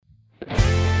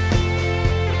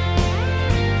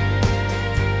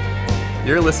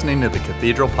You're listening to the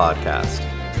Cathedral Podcast.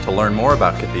 To learn more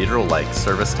about Cathedral, like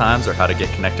service times or how to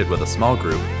get connected with a small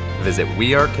group, visit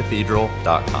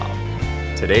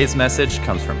wearecathedral.com. Today's message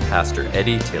comes from Pastor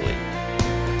Eddie Tilley.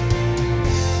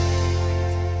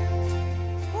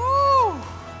 Woo!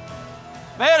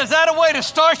 Man, is that a way to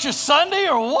start your Sunday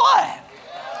or what?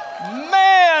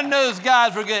 Man, those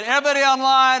guys were good. Everybody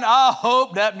online, I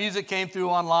hope that music came through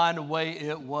online the way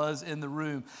it was in the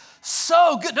room.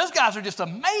 So good. Those guys are just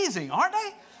amazing, aren't they?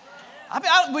 I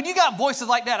mean, when you got voices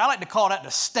like that, I like to call that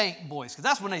the stank voice, because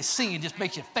that's when they sing, it just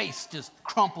makes your face just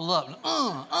crumple up.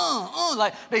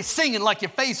 Like they singing like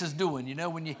your face is doing, you know,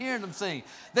 when you're hearing them sing.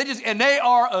 And they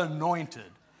are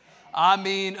anointed. I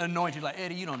mean anointed. Like,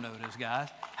 Eddie, you don't know those guys.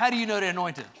 How do you know they're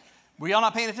anointed? Were y'all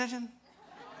not paying attention?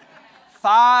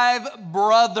 5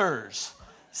 brothers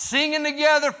singing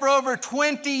together for over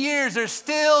 20 years. They're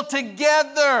still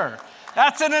together.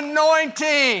 That's an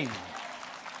anointing.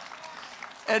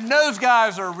 And those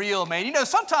guys are real, man. You know,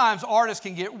 sometimes artists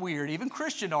can get weird, even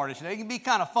Christian artists. They can be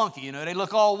kind of funky, you know. They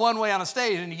look all one way on a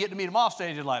stage, and you get to meet them off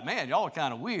stage, you're like, man, y'all are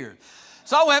kind of weird.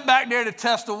 So I went back there to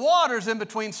test the waters in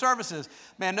between services.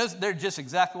 Man, they're just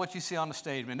exactly what you see on the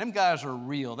stage, man. Them guys are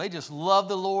real. They just love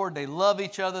the Lord. They love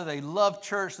each other. They love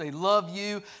church. They love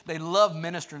you. They love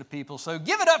ministering to people. So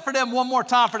give it up for them one more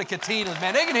time for the Katinas,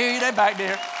 man. They can hear you. They're back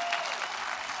there.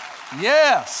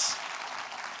 Yes.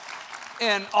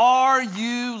 And are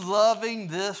you loving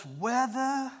this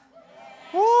weather?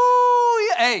 Woo!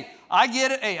 Hey, I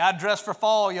get it. Hey, I dressed for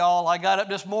fall, y'all. I got up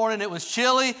this morning. It was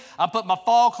chilly. I put my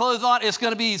fall clothes on. It's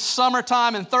going to be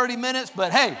summertime in 30 minutes.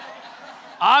 But hey,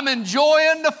 I'm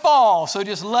enjoying the fall. So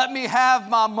just let me have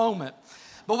my moment.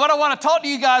 But what I want to talk to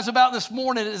you guys about this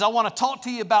morning is I want to talk to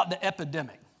you about the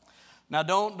epidemic. Now,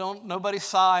 don't nobody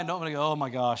sigh and don't nobody go, oh my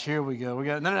gosh, here we go.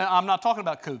 No, I'm not talking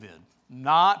about COVID.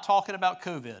 Not talking about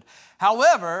COVID.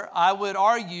 However, I would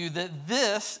argue that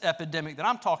this epidemic that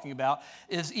I'm talking about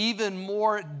is even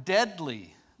more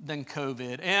deadly than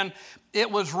COVID. And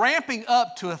it was ramping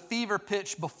up to a fever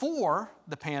pitch before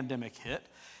the pandemic hit.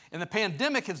 And the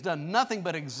pandemic has done nothing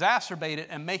but exacerbate it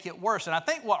and make it worse. And I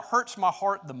think what hurts my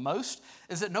heart the most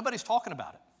is that nobody's talking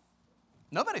about it.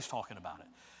 Nobody's talking about it.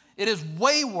 It is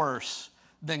way worse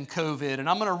than COVID. And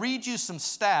I'm going to read you some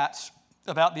stats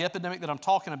about the epidemic that I'm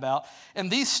talking about. And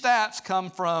these stats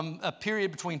come from a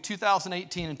period between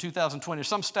 2018 and 2020. There's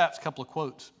some stats, a couple of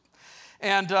quotes.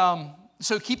 And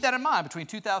so keep that in mind, between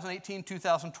 2018 and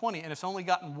 2020, and it's only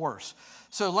gotten worse.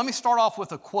 So let me start off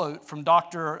with a quote from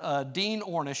Dr. Dean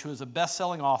Ornish, who is a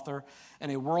best-selling author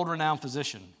and a world-renowned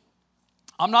physician.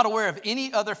 I'm not aware of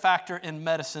any other factor in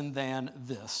medicine than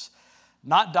this.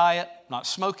 Not diet, not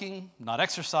smoking, not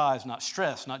exercise, not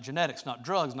stress, not genetics, not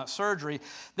drugs, not surgery,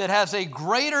 that has a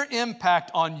greater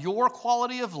impact on your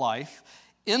quality of life,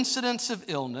 incidence of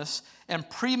illness, and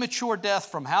premature death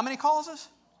from how many causes?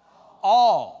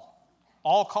 All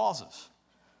causes.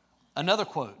 Another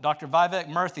quote, Dr. Vivek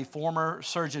Murthy, former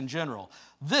Surgeon General.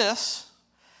 This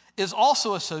is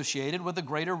also associated with a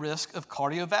greater risk of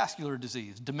cardiovascular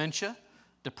disease, dementia,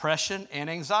 depression, and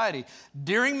anxiety.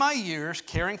 During my years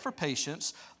caring for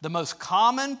patients, the most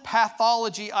common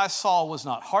pathology I saw was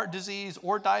not heart disease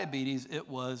or diabetes, it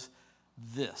was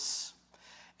this.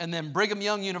 And then Brigham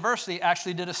Young University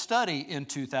actually did a study in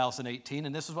 2018,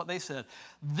 and this is what they said.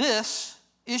 This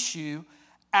issue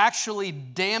actually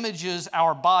damages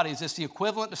our bodies. It's the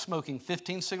equivalent to smoking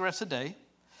 15 cigarettes a day,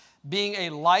 being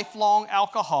a lifelong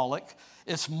alcoholic.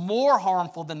 It's more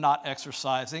harmful than not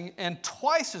exercising and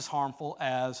twice as harmful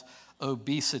as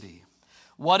obesity.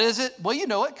 What is it? Well, you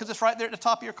know it because it's right there at the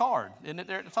top of your card. Isn't it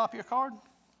there at the top of your card?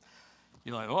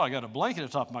 You're like, oh, I got a blank at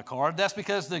the top of my card. That's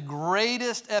because the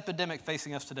greatest epidemic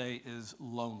facing us today is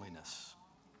loneliness.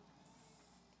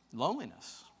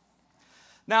 Loneliness.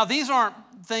 Now, these aren't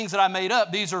things that I made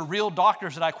up. These are real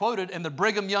doctors that I quoted, and the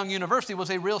Brigham Young University was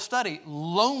a real study.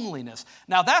 Loneliness.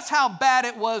 Now, that's how bad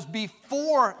it was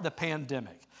before the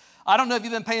pandemic. I don't know if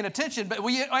you've been paying attention, but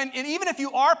and even if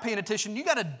you are paying attention, you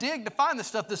got to dig to find this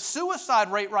stuff. The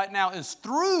suicide rate right now is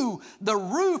through the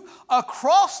roof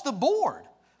across the board.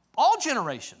 All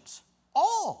generations.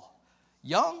 All.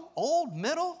 Young, old,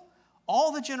 middle,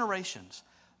 all the generations.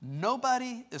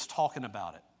 Nobody is talking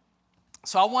about it.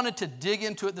 So I wanted to dig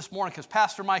into it this morning because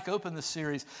Pastor Mike opened this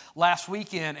series last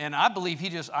weekend, and I believe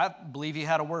he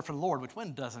had a word from the Lord. Which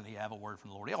when doesn't he have a word from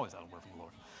the Lord? He always has a word from the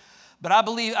Lord. But I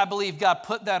believe God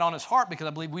put that on his heart because I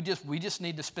believe we just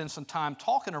need to spend some time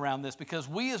talking around this because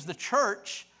we as the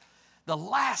church, the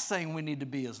last thing we need to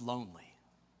be is lonely.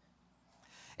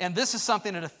 And this is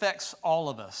something that affects all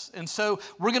of us. And so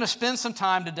we're going to spend some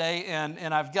time today, and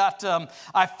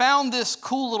I found this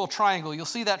cool little triangle. You'll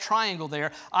see that triangle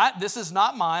there. This is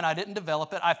not mine. I didn't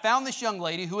develop it. I found this young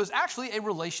lady who is actually a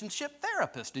relationship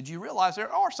therapist. Did you realize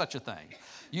there are such a thing?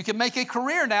 You can make a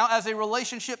career now as a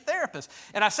relationship therapist.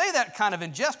 And I say that kind of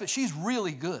in jest, but she's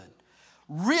really good.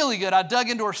 Really good. I dug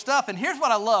into her stuff, and here's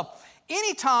what I love.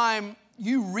 Anytime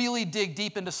you really dig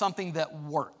deep into something that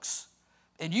works,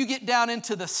 and you get down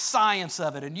into the science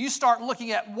of it, and you start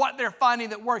looking at what they're finding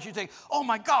that works, you think, oh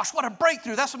my gosh, what a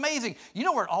breakthrough, that's amazing. You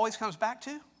know where it always comes back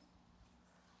to?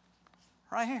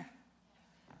 Right here.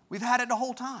 We've had it the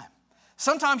whole time.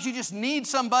 Sometimes you just need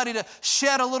somebody to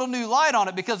shed a little new light on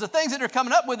it, because the things that they're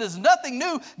coming up with is nothing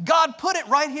new. God put it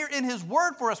right here in His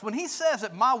Word for us. When He says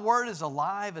that my Word is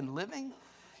alive and living,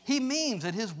 He means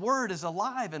that His Word is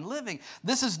alive and living.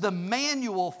 This is the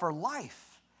manual for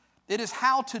life. It is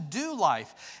how to do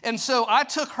life. And so I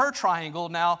took her triangle.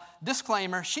 Now,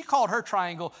 disclaimer, she called her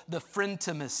triangle the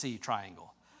frientimacy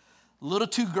triangle. A little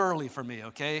too girly for me,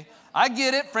 okay? I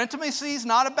get it. Frientimacy is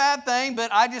not a bad thing,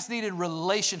 but I just needed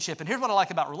relationship. And here's what I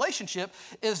like about relationship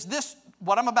is this,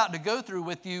 what I'm about to go through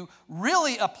with you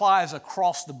really applies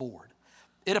across the board.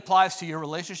 It applies to your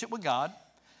relationship with God.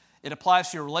 It applies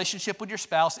to your relationship with your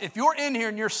spouse. If you're in here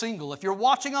and you're single, if you're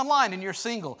watching online and you're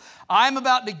single, I'm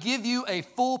about to give you a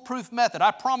foolproof method.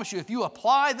 I promise you, if you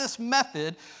apply this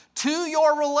method to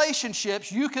your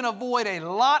relationships, you can avoid a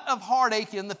lot of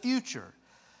heartache in the future,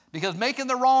 because making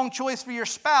the wrong choice for your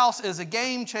spouse is a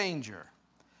game changer.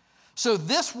 So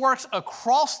this works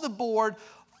across the board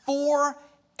for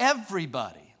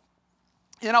everybody.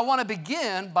 And I want to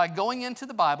begin by going into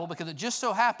the Bible, because it just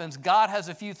so happens God has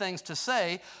a few things to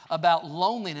say about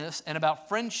loneliness and about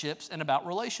friendships and about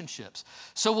relationships.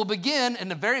 So we'll begin in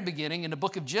the very beginning in the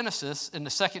book of Genesis in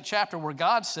the 2nd chapter, where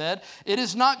God said, "It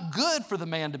is not good for the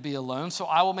man to be alone, so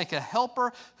I will make a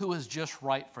helper who is just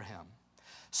right for him."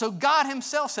 So God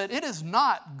Himself said it is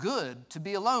not good to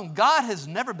be alone. God has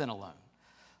never been alone.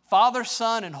 Father,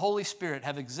 Son, and Holy Spirit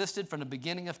have existed from the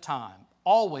beginning of time.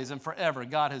 Always and forever,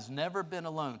 God has never been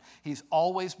alone. He's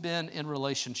always been in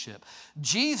relationship.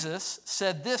 Jesus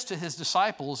said this to His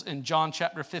disciples in John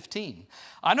chapter 15.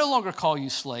 "I no longer call you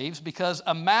slaves, because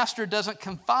a master doesn't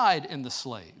confide in the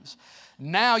slaves.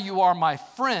 Now you are my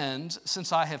friends,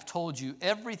 since I have told you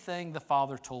everything the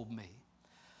Father told me."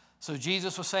 So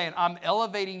Jesus was saying, I'm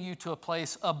elevating you to a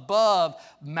place above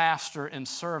master and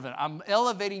servant. I'm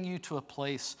elevating you to a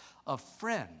place of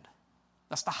friend.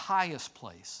 That's the highest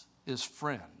place, is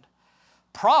friend.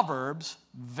 Proverbs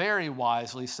very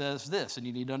wisely says this, and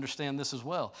you need to understand this as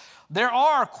well. There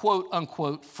are quote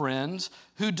unquote friends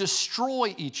who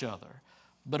destroy each other,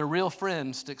 but a real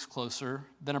friend sticks closer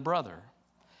than a brother.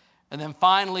 And then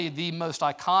finally, the most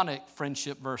iconic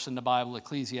friendship verse in the Bible,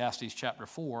 Ecclesiastes chapter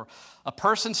 4. "A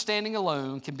person standing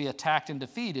alone can be attacked and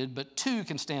defeated, but two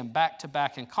can stand back to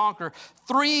back and conquer.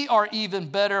 Three are even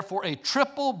better, for a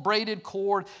triple braided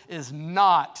cord is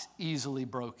not easily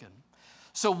broken."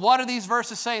 So what are these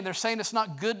verses saying? They're saying it's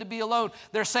not good to be alone.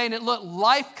 They're saying that, look,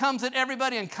 life comes at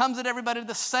everybody and comes at everybody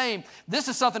the same. This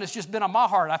is something that's just been on my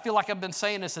heart. I feel like I've been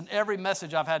saying this in every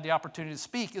message I've had the opportunity to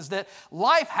speak, is that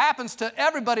life happens to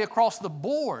everybody across the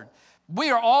board.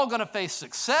 We are all going to face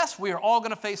success. We are all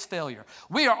going to face failure.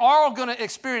 We are all going to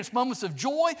experience moments of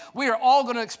joy. We are all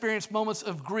going to experience moments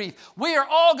of grief. We are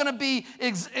all going to be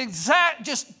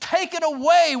just taken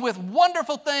away with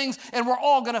wonderful things, and we're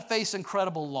all going to face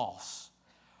incredible loss.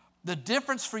 The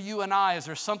difference for you and I is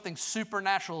there's something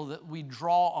supernatural that we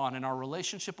draw on in our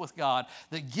relationship with God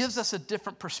that gives us a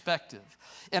different perspective.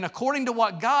 And according to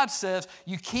what God says,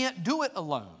 you can't do it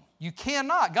alone. You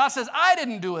cannot. God says, I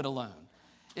didn't do it alone.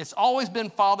 It's always been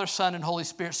Father, Son, and Holy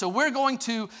Spirit. So we're going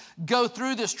to go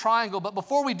through this triangle. But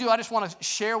before we do, I just want to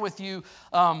share with you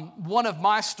one of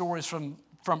my stories from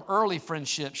early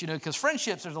friendships. You know, because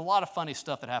friendships, there's a lot of funny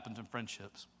stuff that happens in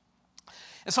friendships.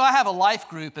 And so I have a life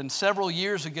group, and several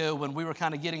years ago when we were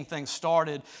kind of getting things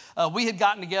started, we had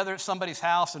gotten together at somebody's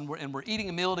house and we're eating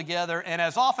a meal together, and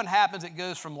as often happens, it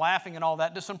goes from laughing and all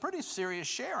that to some pretty serious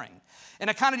sharing. And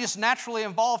it kind of just naturally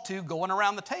evolved to going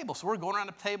around the table. So we're going around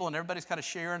the table and everybody's kind of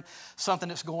sharing something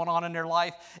that's going on in their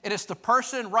life. And it's the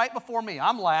person right before me.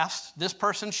 I'm last. This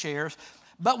person shares.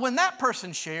 But when that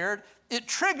person shared, it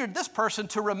triggered this person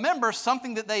to remember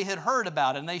something that they had heard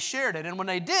about, and they shared it. And when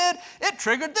they did, it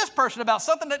triggered this person about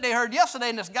something that they heard yesterday,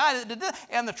 and this guy that did this,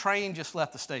 and the train just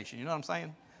left the station. You know what I'm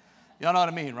saying? Y'all know what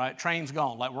I mean, right? Train's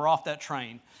gone, like we're off that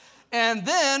train. And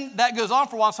then that goes on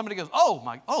for a while, and somebody goes,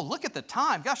 oh, look at the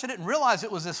time. Gosh, I didn't realize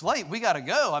it was this late. We got to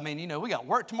go. I mean, you know, we got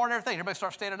work tomorrow and everything. Everybody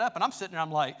starts standing up, and I'm sitting there,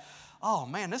 I'm like, oh,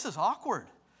 man, this is awkward.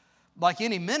 like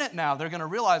any minute now, they're going to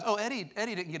realize, oh, Eddie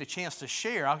didn't get a chance to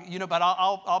share. But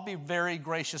I'll be very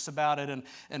gracious about it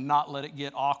and not let it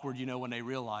get awkward, when they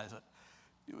realize it.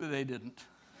 They didn't.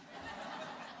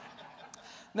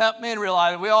 Now, man,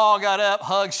 realize we all got up,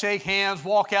 hug, shake hands,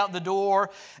 walk out the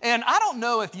door. And I don't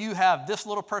know if you have this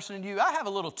little person in you. I have a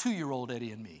little 2-year-old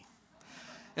Eddie in me.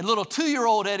 And little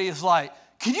 2-year-old Eddie is like,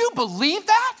 can you believe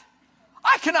that?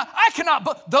 I cannot,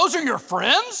 but those are your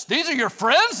friends? These are your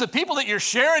friends, the people that you're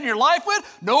sharing your life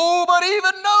with? Nobody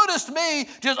even noticed me.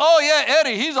 Just, oh yeah,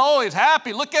 Eddie, he's always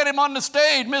happy. Look at him on the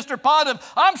stage, Mr. Positive.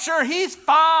 I'm sure he's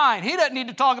fine. He doesn't need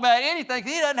to talk about anything.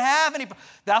 He doesn't have any.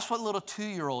 That's what little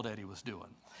 2-year-old Eddie was doing.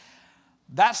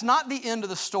 That's not the end of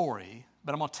the story,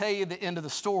 but I'm going to tell you the end of the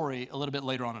story a little bit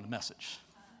later on in the message.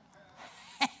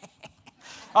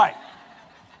 All right.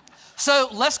 So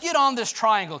let's get on this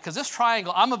triangle, because this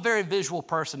triangle, I'm a very visual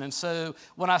person, and so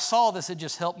when I saw this, it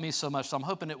just helped me so much, so I'm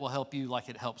hoping it will help you like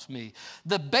it helps me.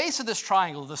 The base of this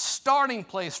triangle, the starting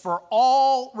place for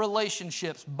all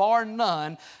relationships, bar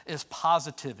none, is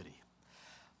positivity.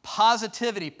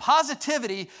 Positivity.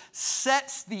 Positivity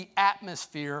sets the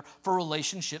atmosphere for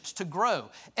relationships to grow.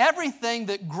 Everything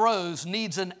that grows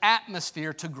needs an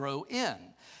atmosphere to grow in.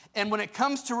 And when it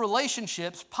comes to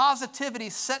relationships, positivity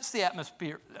sets the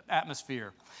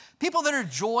atmosphere. People that are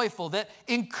joyful, that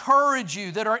encourage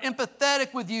you, that are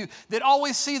empathetic with you, that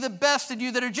always see the best in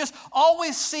you, that are just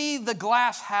always see the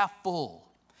glass half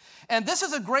full. And this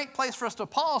is a great place for us to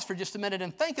pause for just a minute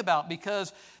and think about,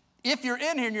 because if you're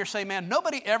in here and you're saying, man,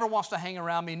 nobody ever wants to hang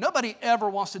around me, nobody ever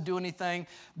wants to do anything,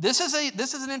 this is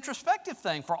an introspective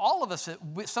thing for all of us.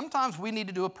 Sometimes we need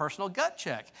to do a personal gut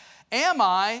check. Am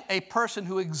I a person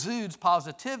who exudes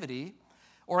positivity,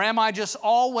 or am I just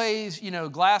always,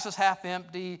 glass is half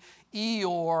empty,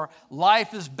 Eeyore,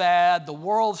 life is bad, the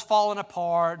world's falling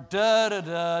apart,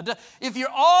 da-da-da-da. If you're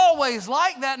always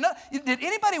like that, did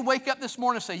anybody wake up this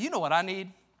morning and say, you know what I need?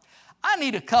 I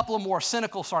need a couple of more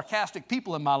cynical, sarcastic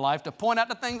people in my life to point out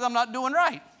the things I'm not doing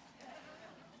right.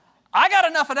 I got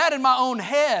enough of that in my own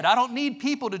head. I don't need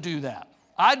people to do that.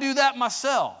 I do that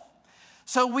myself.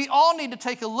 So we all need to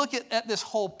take a look at this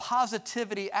whole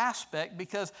positivity aspect,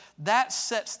 because that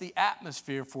sets the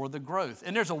atmosphere for the growth.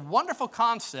 And there's a wonderful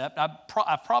concept,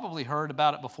 I've probably heard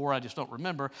about it before, I just don't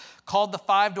remember, called the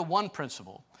 5-to-1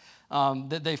 principle.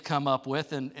 That they've come up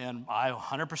with, and I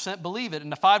 100% believe it. And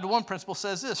the 5-to-1 principle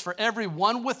says this: for every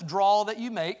one withdrawal that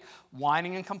you make,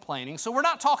 whining and complaining. So we're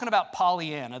not talking about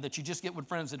Pollyanna, that you just get with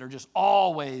friends that are just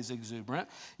always exuberant.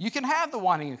 You can have the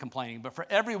whining and complaining, but for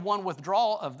every one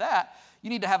withdrawal of that, you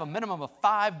need to have a minimum of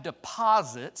 5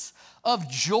 deposits of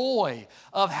joy,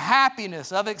 of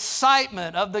happiness, of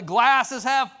excitement, of the glass is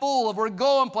half full, of we're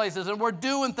going places and we're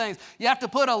doing things. You have to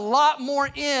put a lot more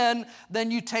in than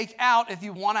you take out if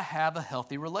you want to have a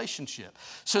healthy relationship.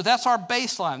 So that's our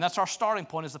baseline. That's our starting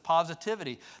point, is the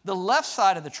positivity. The left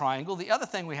side of the triangle, the other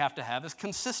thing we have to have is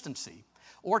consistency,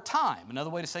 or time.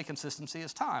 Another way to say consistency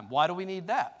is time. Why do we need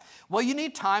that? Well, you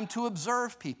need time to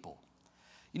observe people.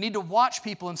 You need to watch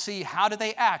people and see, how do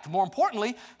they act? More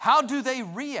importantly, how do they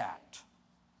react?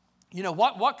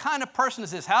 What kind of person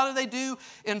is this? How do they do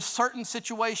in certain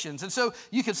situations? And so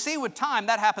you can see with time,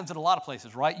 that happens in a lot of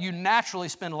places, right? You naturally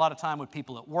spend a lot of time with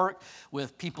people at work,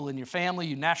 with people in your family.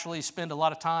 You naturally spend a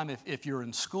lot of time if you're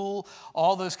in school,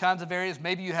 all those kinds of areas.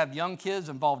 Maybe you have young kids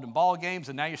involved in ball games,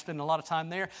 and now you're spending a lot of time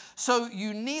there. So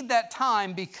you need that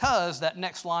time, because that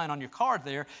next line on your card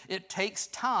there, it takes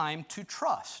time to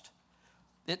trust.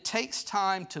 It takes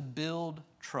time to build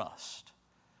trust.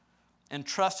 And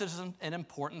trust is an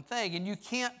important thing. And you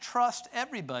can't trust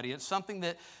everybody. It's something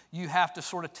that you have to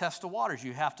sort of test the waters.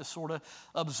 You have to sort of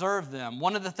observe them.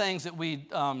 One of the things that we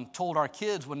told our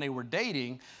kids when they were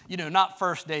dating, not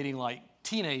first dating like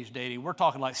teenage dating. We're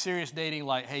talking like serious dating,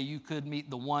 like, hey, you could meet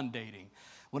the one dating.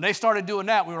 When they started doing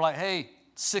that, we were like, hey,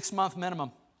 6-month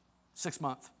minimum, 6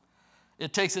 months.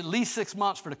 It takes at least 6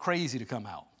 months for the crazy to come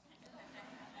out.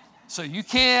 So you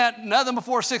can't, nothing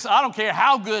before 6, I don't care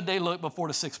how good they look before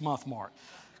the 6-month mark.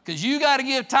 Because you got to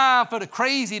give time for the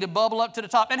crazy to bubble up to the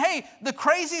top. And hey, the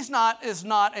crazy is not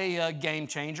a game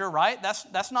changer, right?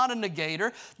 That's not a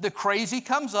negator. The crazy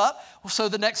comes up. So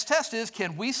the next test is,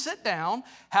 can we sit down,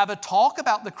 have a talk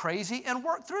about the crazy, and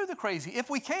work through the crazy? If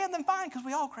we can, then fine, because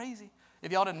we all crazy.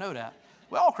 If y'all didn't know that,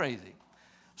 we're all crazy.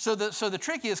 So the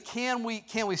trick is, can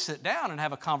we sit down and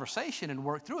have a conversation and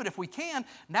work through it? If we can,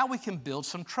 now we can build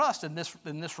some trust, and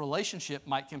this relationship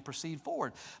can proceed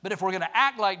forward. But if we're going to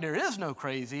act like there is no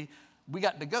crazy, we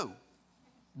got to go.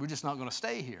 We're just not going to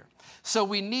stay here. So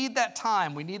we need that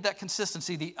time. We need that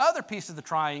consistency. The other piece of the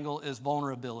triangle is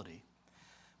vulnerability.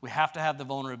 We have to have the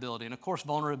vulnerability. And of course,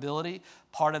 vulnerability,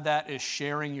 part of that is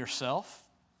sharing yourself.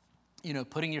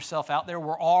 Putting yourself out there.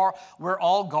 We're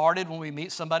all guarded when we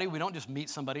meet somebody. We don't just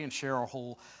meet somebody and share our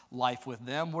whole life with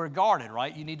them. We're guarded,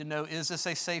 right? You need to know, is this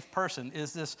a safe person?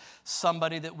 Is this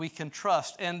somebody that we can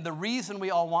trust? And the reason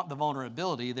we all want the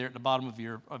vulnerability there at the bottom of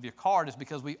your card is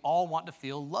because we all want to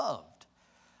feel loved.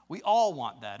 We all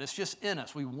want that. It's just in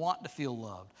us. We want to feel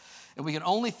loved. And we can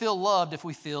only feel loved if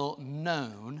we feel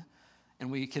known.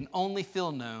 And we can only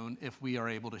feel known if we are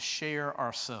able to share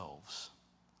ourselves.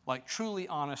 Like truly,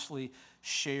 honestly,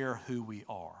 share who we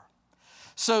are.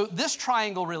 So this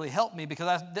triangle really helped me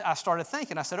because I started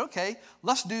thinking, I said, okay,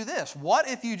 let's do this. What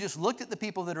if you just looked at the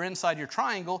people that are inside your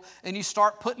triangle and you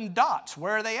start putting dots?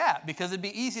 Where are they at? Because it'd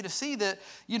be easy to see that,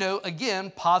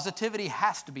 again, positivity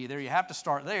has to be there. You have to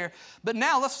start there. But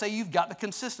now let's say you've got the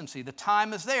consistency. The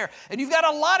time is there. And you've got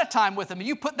a lot of time with them. And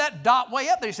you put that dot way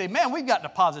up there. You say, man, we've got the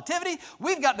positivity.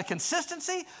 We've got the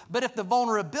consistency. But if the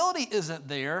vulnerability isn't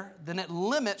there, then it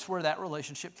limits where that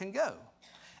relationship can go.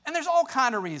 And there's all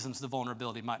kind of reasons the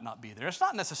vulnerability might not be there. It's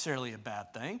not necessarily a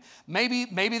bad thing. Maybe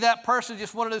that person is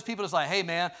just one of those people that's like, hey,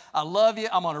 man, I love you.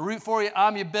 I'm going to root for you.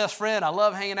 I'm your best friend. I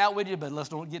love hanging out with you, but let's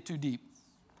don't get too deep.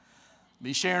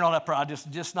 Me sharing all that,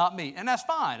 just not me. And that's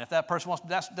fine. If that person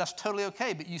wants, that's totally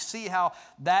okay. But you see how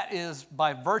that is,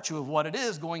 by virtue of what it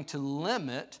is, going to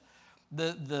limit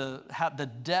the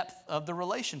depth of the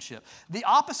relationship. The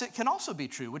opposite can also be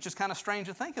true, which is kind of strange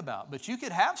to think about. But you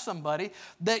could have somebody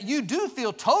that you do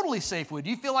feel totally safe with.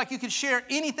 You feel like you could share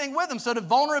anything with them. So the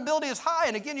vulnerability is high.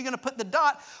 And again, you're going to put the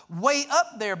dot way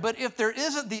up there. But if there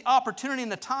isn't the opportunity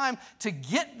and the time to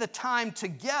get the time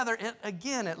together,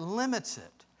 it limits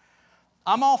it.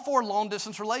 I'm all for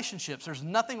long-distance relationships. There's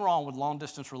nothing wrong with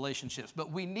long-distance relationships.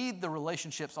 But we need the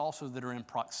relationships also that are in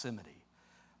proximity.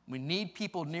 We need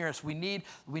people near us. We need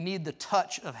the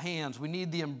touch of hands. We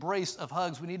need the embrace of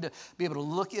hugs. We need to be able to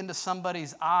look into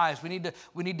somebody's eyes. We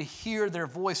need to hear their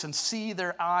voice and see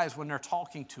their eyes when they're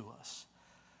talking to us.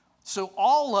 So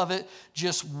all of it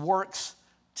just works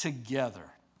together.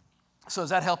 So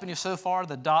is that helping you so far,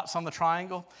 the dots on the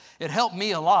triangle? It helped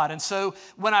me a lot. And so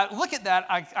when I look at that,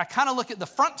 I kind of look at the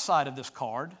front side of this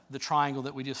card, the triangle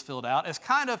that we just filled out, as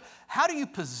kind of how do you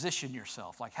position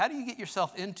yourself? Like how do you get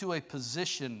yourself into a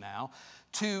position now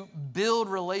to build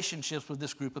relationships with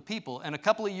this group of people? And a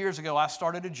couple of years ago, I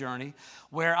started a journey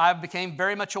where I became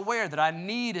very much aware that I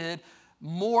needed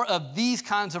more of these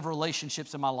kinds of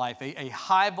relationships in my life, a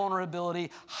high vulnerability,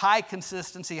 high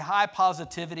consistency, high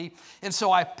positivity. And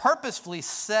so I purposefully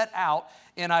set out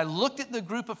and I looked at the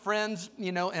group of friends,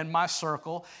 in my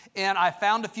circle, and I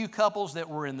found a few couples that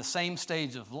were in the same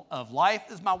stage of life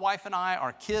as my wife and I.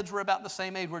 Our kids were about the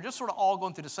same age. We're just sort of all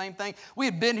going through the same thing. We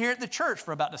had been here at the church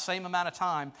for about the same amount of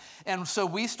time. And so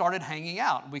we started hanging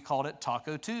out. We called it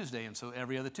Taco Tuesday. And so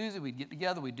every other Tuesday we'd get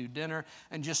together, we'd do dinner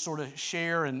and just sort of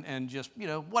share and just,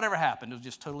 whatever happened. It was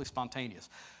just totally spontaneous.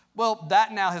 Well,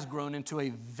 that now has grown into a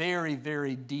very,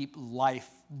 very deep life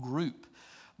group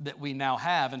that we now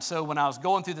have. And so when I was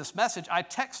going through this message, I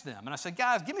texted them and I said,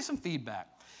 guys, give me some feedback.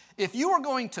 If you were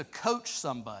going to coach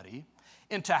somebody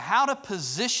into how to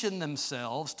position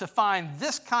themselves to find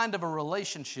this kind of a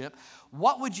relationship,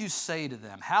 what would you say to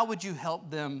them? How would you help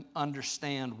them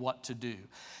understand what to do?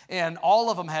 And all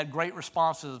of them had great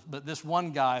responses, but this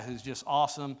one guy who's just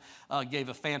awesome gave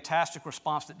a fantastic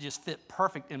response that just fit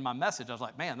perfect in my message. I was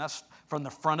like, man, that's from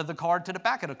the front of the card to the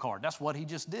back of the card. That's what he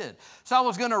just did. So I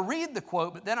was going to read the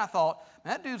quote, but then I thought,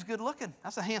 man, that dude's good looking.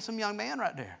 That's a handsome young man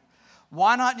right there.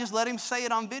 Why not just let him say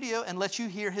it on video and let you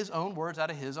hear his own words out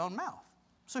of his own mouth?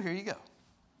 So here you go.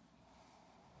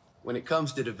 When it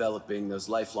comes to developing those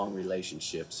lifelong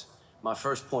relationships, my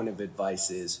first point of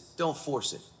advice is don't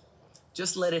force it.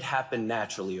 Just let it happen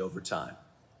naturally over time.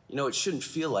 It shouldn't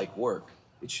feel like work.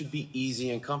 It should be easy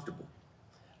and comfortable.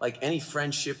 Like any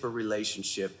friendship or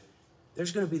relationship,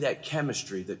 there's going to be that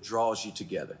chemistry that draws you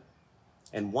together.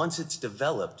 And once it's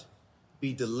developed,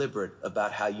 be deliberate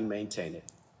about how you maintain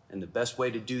it. And the best way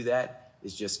to do that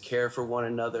is just care for one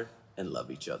another and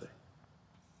love each other.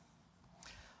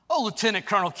 Oh, Lieutenant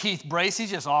Colonel Keith Brace,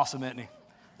 he's just awesome, isn't he?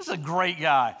 This is a great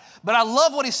guy. But I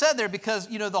love what he said there because,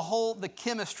 the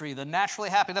chemistry, the naturally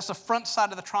happy, that's the front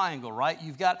side of the triangle, right?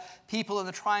 You've got people in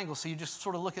the triangle, so you just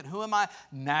sort of look at who am I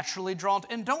naturally drawn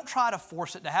to, and don't try to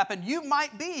force it to happen. You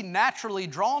might be naturally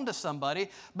drawn to somebody,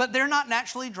 but they're not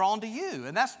naturally drawn to you.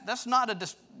 And that's not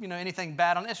anything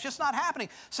bad on it. It's just not happening.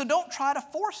 So don't try to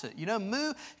force it.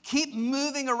 Keep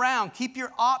moving around. Keep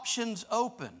your options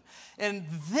open. And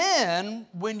then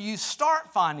when you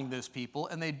start finding those people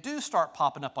and they do start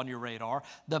popping up on your radar,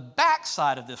 the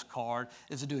backside of this card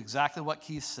is to do exactly what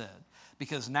Keith said,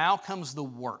 because now comes the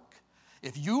work.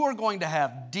 If you are going to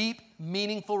have deep,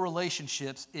 meaningful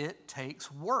relationships, it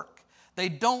takes work. They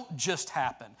don't just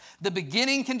happen. The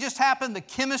beginning can just happen, the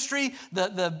chemistry,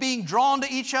 the being drawn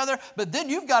to each other, but then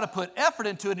you've got to put effort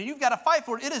into it and you've got to fight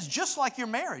for it. It is just like your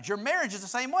marriage. Your marriage is the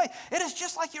same way. It is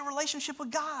just like your relationship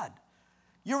with God.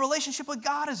 Your relationship with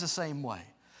God is the same way.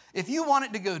 If you want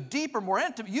it to go deeper, more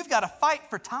intimate, you've got to fight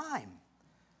for time.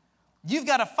 You've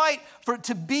got to fight for it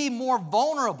to be more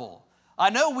vulnerable. I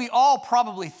know we all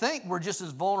probably think we're just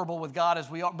as vulnerable with God as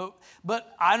we are,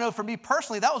 but I know for me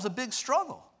personally, that was a big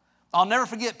struggle. I'll never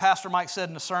forget Pastor Mike said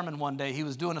in a sermon one day, he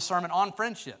was doing a sermon on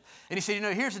friendship. And he said,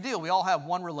 here's the deal. We all have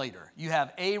one relator. You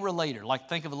have a relator.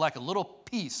 Think of it like a little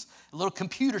piece, a little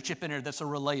computer chip in there that's a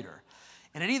relator.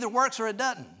 And it either works or it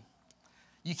doesn't.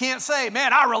 You can't say,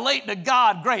 man, I relate to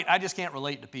God. Great. I just can't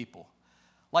relate to people.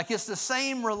 It's the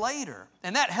same relator.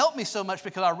 And that helped me so much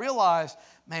because I realized,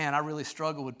 man, I really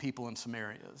struggle with people in some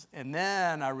areas. And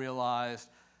then I realized,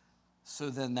 so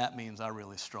then that means I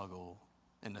really struggle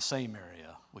in the same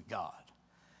area with God.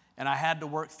 And I had to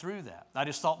work through that. I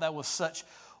just thought that was such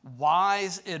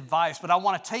wise advice. But I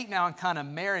want to take now and kind of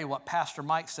marry what Pastor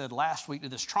Mike said last week to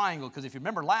this triangle, because if you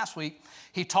remember last week,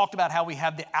 he talked about how we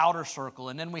have the outer circle,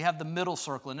 and then we have the middle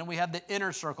circle, and then we have the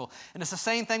inner circle. And it's the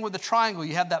same thing with the triangle.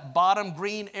 You have that bottom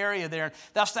green area there.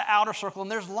 That's the outer circle, and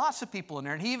there's lots of people in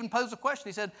there. And he even posed a question.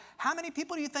 He said, how many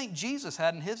people do you think Jesus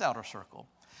had in his outer circle?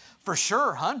 For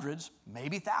sure, hundreds,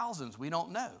 maybe thousands. We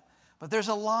don't know. But there's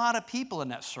a lot of people in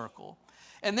that circle.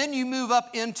 And then you move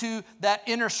up into that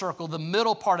inner circle, the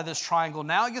middle part of this triangle.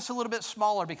 Now it gets a little bit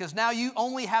smaller because now you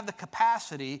only have the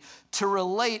capacity to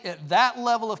relate at that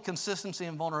level of consistency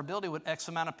and vulnerability with X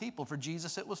amount of people. For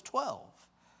Jesus, it was 12.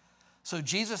 So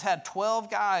Jesus had 12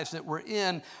 guys that were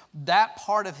in that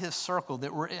part of his circle,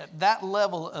 that were at that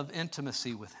level of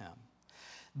intimacy with him.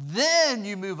 Then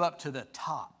you move up to the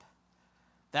top.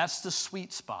 That's the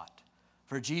sweet spot.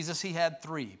 For Jesus, he had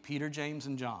 3, Peter, James,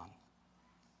 and John.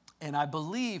 And I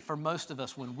believe for most of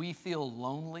us, when we feel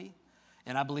lonely,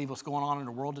 and I believe what's going on in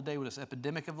the world today with this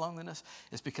epidemic of loneliness,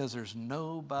 is because there's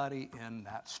nobody in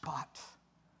that spot.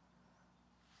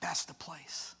 That's the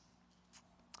place.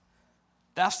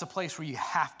 That's the place where you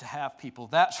have to have people.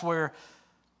 That's where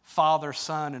Father,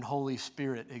 Son, and Holy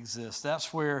Spirit exist.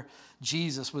 That's where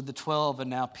Jesus with the 12 and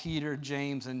now Peter,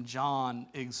 James, and John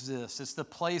exists. It's the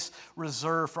place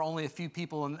reserved for only a few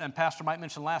people. And Pastor Mike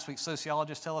mentioned last week,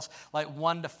 sociologists tell us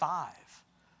 1 to 5.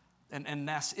 And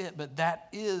that's it. But that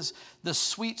is the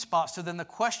sweet spot. So then the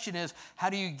question is, how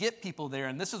do you get people there?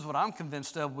 And this is what I'm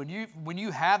convinced of. When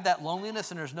you have that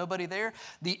loneliness and there's nobody there,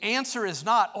 the answer is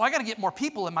not, I got to get more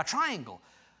people in my triangle.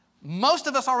 Most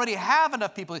of us already have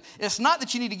enough people. It's not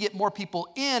that you need to get more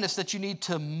people in, it's that you need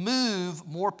to move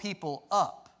more people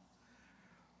up.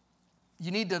 You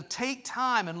need to take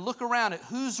time and look around at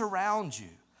who's around you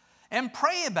and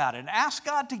pray about it and ask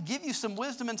God to give you some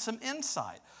wisdom and some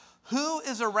insight. Who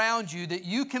is around you that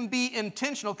you can be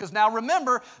intentional? Because now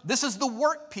remember, this is the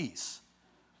work piece.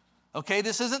 Okay,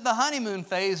 this isn't the honeymoon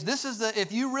phase. This is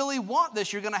if you really want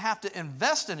this, you're going to have to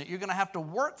invest in it. You're going to have to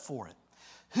work for it.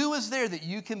 Who is there that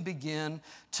you can begin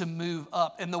to move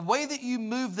up? And the way that you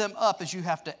move them up is you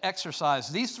have to exercise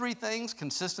these 3 things: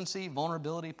 consistency,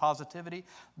 vulnerability, positivity.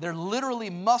 They're literally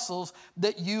muscles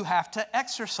that you have to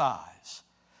exercise.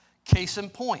 Case in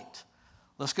point,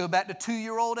 let's go back to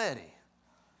 2-year-old Eddie.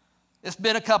 It's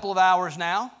been a couple of hours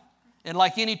now. And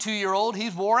like any 2-year-old,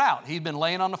 he's wore out. He's been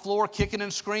laying on the floor, kicking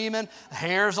and screaming.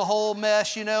 Hair's a whole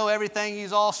mess, everything.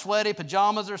 He's all sweaty.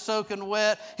 Pajamas are soaking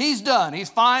wet. He's done. He's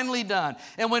finally done.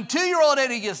 And when 2-year-old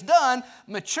Eddie gets done,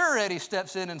 mature Eddie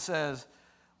steps in and says,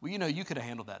 well, you could have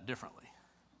handled that differently.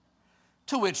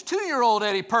 To which 2-year-old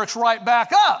Eddie perks right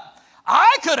back up.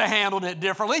 I could have handled it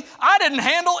differently. I didn't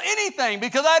handle anything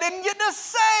because I didn't get to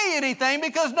say anything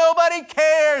because nobody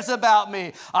cares about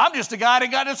me. I'm just a guy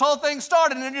that got this whole thing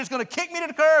started and they're just going to kick me to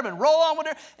the curb and roll on with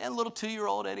it. And little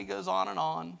 2-year-old Eddie goes on.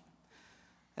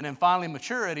 And then finally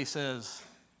mature Eddie says,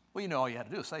 well, all you had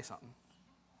to do is say something.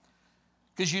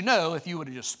 Because if you would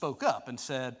have just spoke up and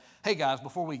said, hey guys,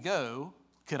 before we go,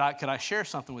 could I share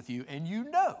something with you? And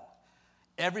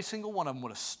every single one of them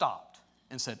would have stopped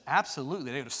and said,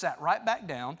 absolutely. They would have sat right back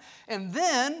down. And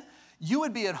then you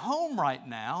would be at home right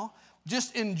now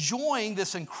just enjoying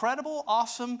this incredible,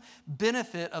 awesome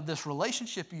benefit of this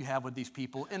relationship you have with these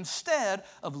people instead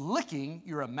of licking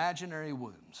your imaginary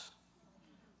wounds.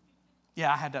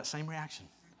 Yeah, I had that same reaction.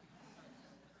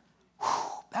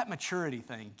 Whew, that maturity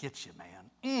thing gets you,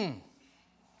 man.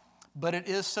 But it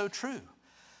is so true.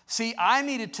 See, I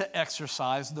needed to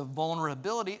exercise the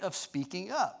vulnerability of speaking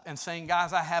up and saying,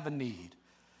 guys, I have a need.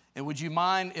 And would you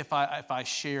mind if I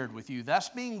shared with you? That's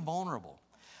being vulnerable.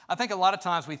 I think a lot of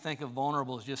times we think of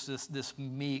vulnerable as just this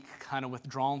meek, kind of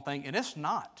withdrawn thing, and it's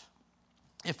not.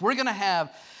 If we're going to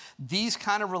have these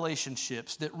kind of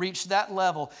relationships that reach that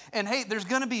level, and hey, there's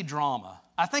going to be drama.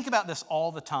 I think about this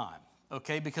all the time,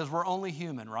 okay, because we're only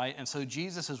human, right? And so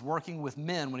Jesus is working with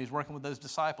men when he's working with those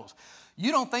disciples.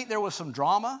 You don't think there was some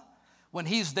drama when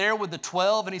he's there with the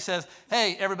 12 and he says,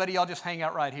 hey, everybody, y'all just hang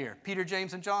out right here. Peter,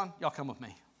 James, and John, y'all come with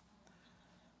me.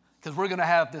 Because we're going to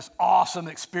have this awesome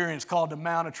experience called the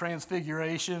Mount of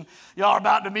Transfiguration. Y'all are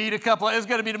about to meet it's going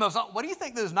to be the most, what do you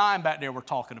think those 9 back there were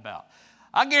talking about?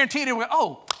 I guarantee they were,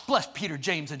 oh, bless Peter,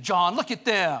 James, and John. Look at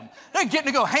them. They're getting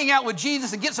to go hang out with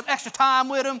Jesus and get some extra time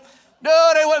with him.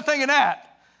 No, they wasn't thinking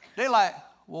that. They're like,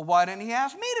 well, why didn't he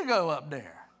ask me to go up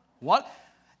there? What?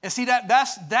 And see,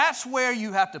 that's where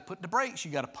you have to put the brakes.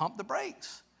 You got to pump the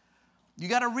brakes. You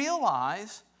got to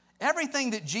realize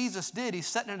everything that Jesus did, he's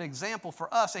setting an example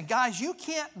for us. And guys, you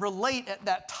can't relate at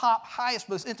that top, highest,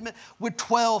 most intimate with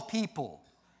 12 people.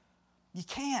 You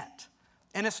can't.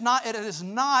 And it is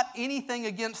not anything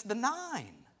against the 9.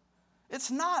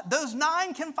 It's not. Those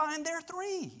 9 can find their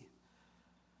 3.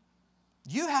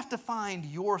 You have to find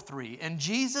your 3. And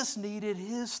Jesus needed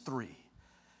his 3.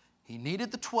 He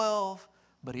needed the 12,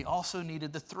 but he also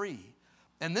needed the 3.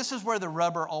 And this is where the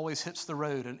rubber always hits the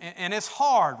road. And it's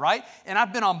hard, right? And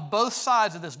I've been on both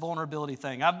sides of this vulnerability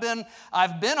thing. I've been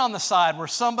on the side where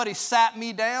somebody sat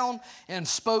me down and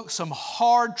spoke some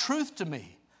hard truth to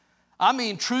me. I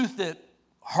mean, truth that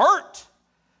hurt.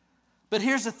 But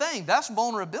here's the thing, that's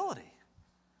vulnerability.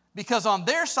 Because on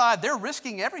their side, they're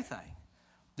risking everything.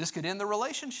 This could end the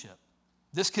relationship.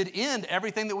 This could end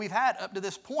everything that we've had up to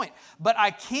this point. But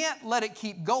I can't let it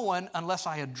keep going unless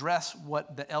I address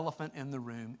what the elephant in the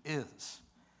room is.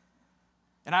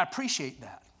 And I appreciate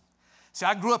that. See,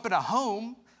 I grew up in a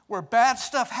home where bad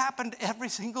stuff happened every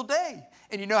single day.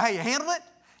 And you know how you handled it?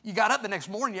 You got up the next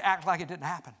morning, you act like it didn't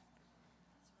happen.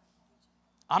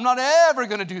 I'm not ever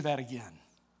going to do that again.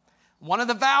 One of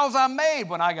the vows I made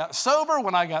when I got sober,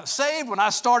 when I got saved, when I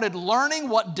started learning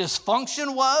what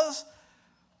dysfunction was,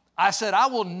 I said, I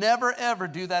will never, ever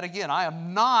do that again. I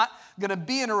am not going to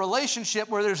be in a relationship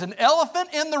where there's an elephant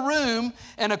in the room,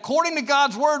 and according to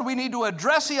God's word, we need to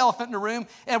address the elephant in the room,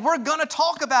 and we're going to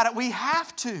talk about it. We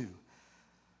have to.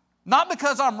 Not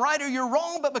because I'm right or you're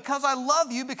wrong, but because I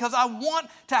love you, because I want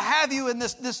to have you in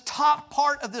this top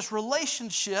part of this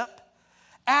relationship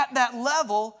at that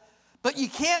level, but you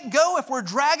can't go if we're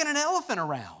dragging an elephant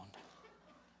around.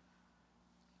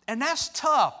 And that's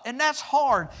tough, and that's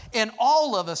hard. And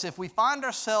all of us, if we find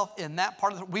ourselves in that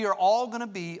part of we are all going to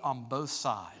be on both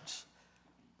sides.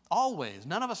 Always.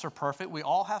 None of us are perfect. We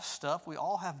all have stuff. We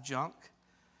all have junk.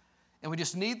 And we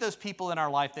just need those people in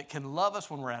our life that can love us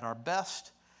when we're at our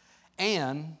best,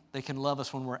 and they can love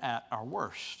us when we're at our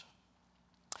worst.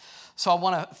 So I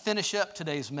want to finish up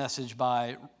today's message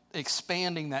by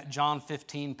expanding that John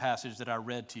 15 passage that I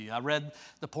read to you. I read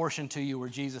the portion to you where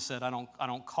Jesus said, I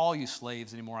don't call you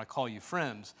slaves anymore, I call you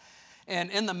friends.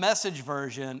 And in the Message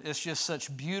version, it's just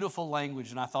such beautiful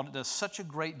language, and I thought it does such a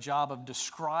great job of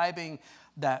describing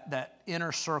that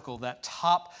inner circle, that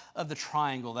top of the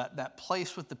triangle, that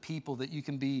place with the people that you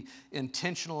can be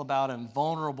intentional about and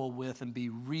vulnerable with and be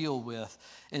real with.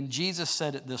 And Jesus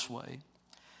said it this way.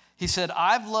 He said,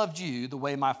 I've loved you the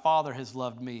way my Father has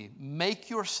loved me.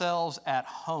 Make yourselves at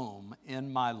home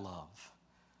in my love.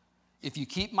 If you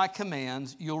keep my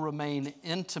commands, you'll remain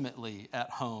intimately at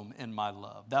home in my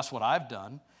love. That's what I've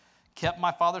done, kept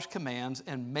my Father's commands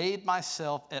and made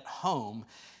myself at home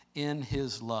in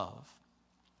his love.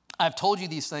 I've told you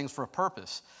these things for a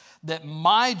purpose, that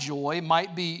my joy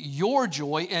might be your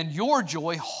joy and your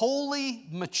joy wholly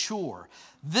mature.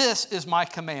 This is my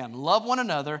command. Love one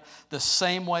another the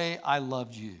same way I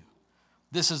loved you.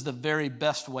 This is the very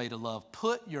best way to love.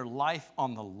 Put your life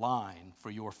on the line for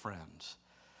your friends.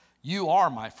 You are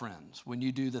my friends when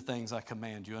you do the things I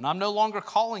command you. And I'm no longer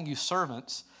calling you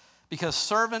servants because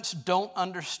servants don't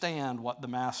understand what the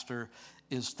master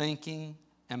is thinking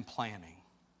and planning.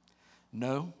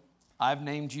 No, I've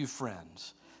named you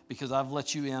friends because I've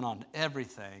let you in on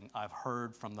everything I've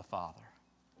heard from the Father.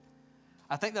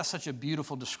 I think that's such a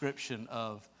beautiful description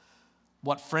of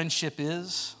what friendship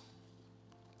is,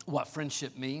 what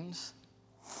friendship means.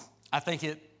 I think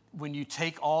when you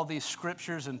take all these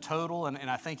scriptures in total, and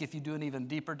I think if you do an even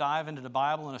deeper dive into the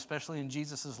Bible, and especially in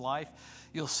Jesus' life,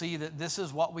 you'll see that this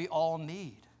is what we all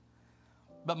need.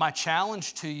 But my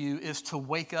challenge to you is to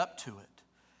wake up to it,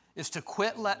 is to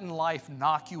quit letting life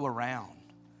knock you around.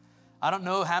 I don't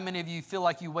know how many of you feel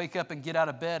like you wake up and get out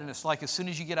of bed, and it's like as soon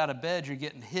as you get out of bed, you're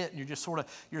getting hit, and you're just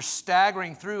you're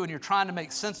staggering through, and you're trying to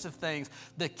make sense of things.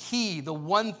 The key, the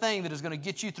one thing that is going to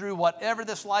get you through whatever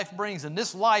this life brings, and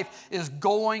this life is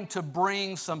going to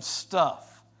bring some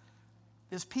stuff,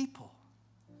 is people.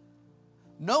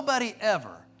 Nobody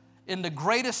ever, in the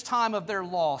greatest time of their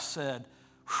loss, said,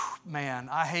 man,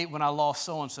 I hate when I lost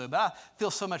so-and-so, but I feel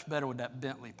so much better with that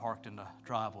Bentley parked in the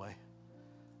driveway.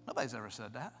 Nobody's ever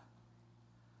said that.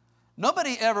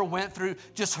 Nobody ever went through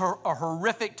just a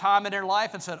horrific time in their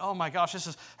life and said, oh my gosh,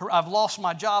 I've lost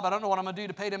my job. I don't know what I'm going to do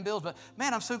to pay them bills, but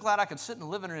man, I'm so glad I could sit in the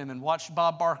living room and watch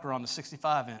Bob Barker on the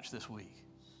 65-inch this week.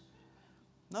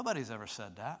 Nobody's ever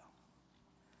said that.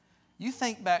 You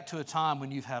think back to a time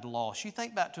when you've had loss. You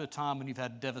think back to a time when you've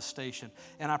had devastation.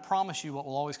 And I promise you what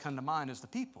will always come to mind is the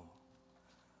people.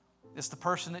 It's the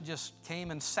person that just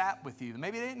came and sat with you.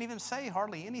 Maybe they didn't even say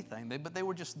hardly anything, but they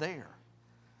were just there.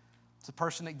 It's the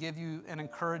person that gave you an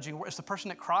encouraging word. It's the person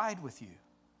that cried with you.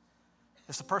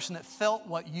 It's the person that felt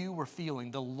what you were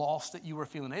feeling, the loss that you were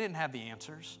feeling. They didn't have the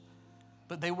answers,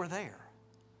 but they were there.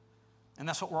 And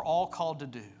that's what we're all called to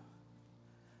do.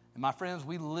 And my friends,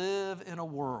 we live in a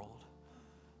world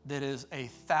that is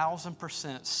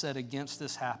 1,000% set against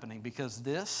this happening, because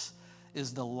this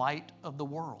is the light of the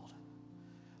world.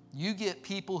 You get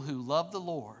people who love the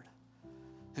Lord,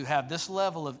 who have this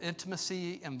level of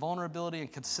intimacy and vulnerability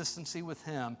and consistency with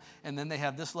Him, and then they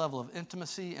have this level of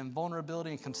intimacy and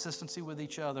vulnerability and consistency with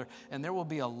each other, and there will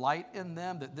be a light in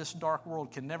them that this dark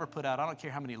world can never put out. I don't care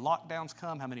how many lockdowns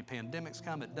come, how many pandemics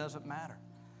come, it doesn't matter.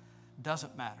 It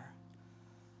doesn't matter.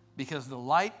 Because the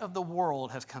light of the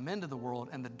world has come into the world,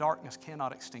 and the darkness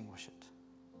cannot extinguish it.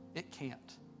 It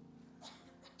can't.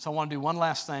 So I want to do one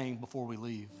last thing before we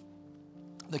leave.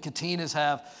 The Katinas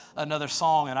have another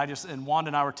song, and Wanda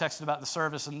and I were texting about the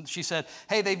service, and she said,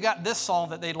 hey, they've got this song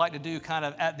that they'd like to do kind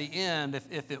of at the end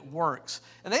if it works.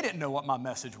 And they didn't know what my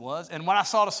message was. And when I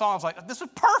saw the song, I was like, this is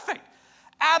perfect.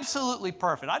 Absolutely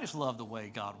perfect. I just love the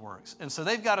way God works. And so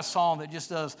they've got a song that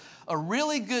just does a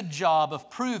really good job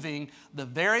of proving the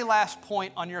very last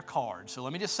point on your card. So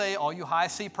let me just say, all you high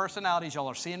C personalities, y'all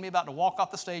are seeing me about to walk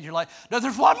off the stage. You're like, no,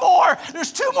 there's one more.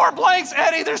 There's 2 more blanks,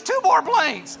 Eddie. There's 2 more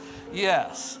blanks.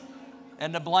 Yes.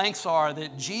 And the blanks are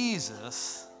that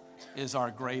Jesus is our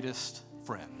greatest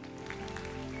friend.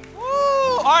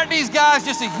 Woo! Aren't these guys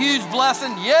just a huge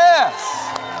blessing? Yes.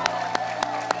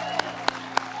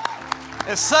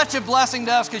 It's such a blessing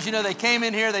to us because, they came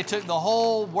in here, they took the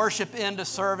whole worship into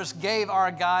service, gave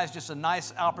our guys just a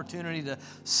nice opportunity to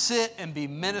sit and be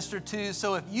ministered to.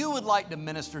 So if you would like to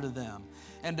minister to them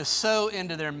and to sow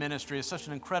into their ministry, it's such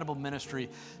an incredible ministry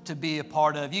to be a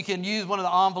part of. You can use one of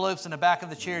the envelopes in the back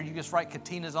of the chair. You just write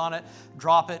Katinas on it,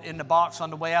 drop it in the box on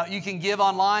the way out. You can give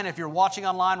online. If you're watching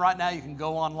online right now, you can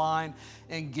go online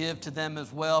and give to them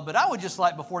as well. But I would just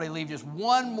like, before they leave, just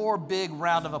one more big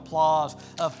round of applause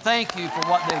of thank you for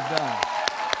what they've done.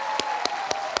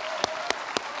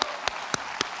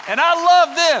 And I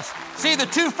love this. See, the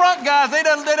 2 front guys, they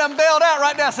done bailed out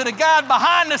right now. So the guys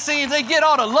behind the scenes, they get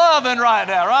all the loving right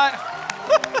now, right?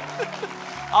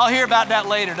 I'll hear about that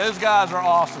later. Those guys are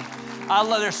awesome.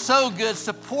 They're so good.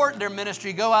 Support their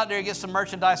ministry. Go out there and get some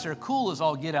merchandise. They're cool as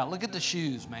all get out. Look at the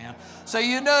shoes, man. So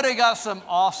they got some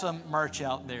awesome merch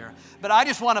out there. But I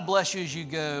just want to bless you as you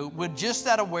go with just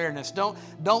that awareness. Don't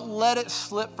let it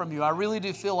slip from you. I really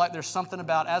do feel like there's something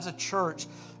about, as a church,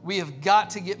 we have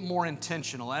got to get more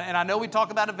intentional. And I know we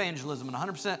talk about evangelism, and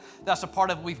 100% that's a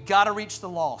part of it. We've got to reach the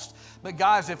lost. But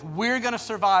guys, if we're going to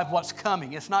survive what's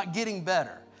coming, it's not getting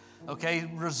better. Okay?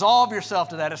 Resolve yourself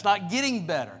to that. It's not getting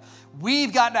better.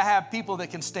 We've got to have people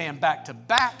that can stand back to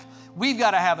back. We've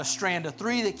got to have a strand of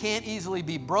 3 that can't easily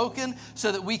be broken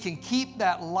so that we can keep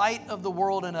that light of the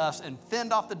world in us and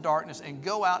fend off the darkness and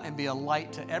go out and be a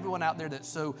light to everyone out there that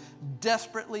so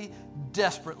desperately,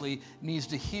 desperately needs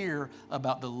to hear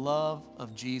about the love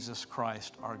of Jesus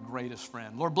Christ, our greatest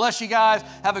friend. Lord bless you guys.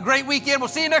 Have a great weekend. We'll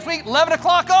see you next week, 11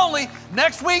 o'clock only.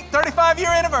 Next week, 35-year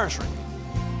anniversary.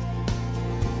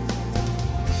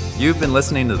 You've been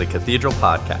listening to the Cathedral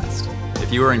Podcast.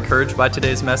 If you were encouraged by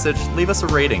today's message, leave us a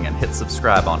rating and hit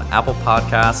subscribe on Apple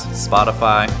Podcasts,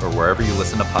 Spotify, or wherever you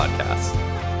listen to podcasts.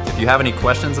 If you have any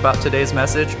questions about today's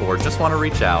message or just want to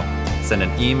reach out, send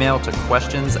an email to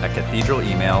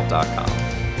questions@cathedralemail.com.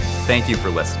 Thank you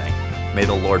for listening. May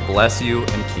the Lord bless you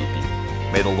and keep you.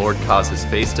 May the Lord cause His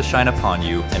face to shine upon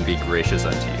you and be gracious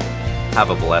unto you. Have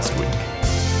a blessed week.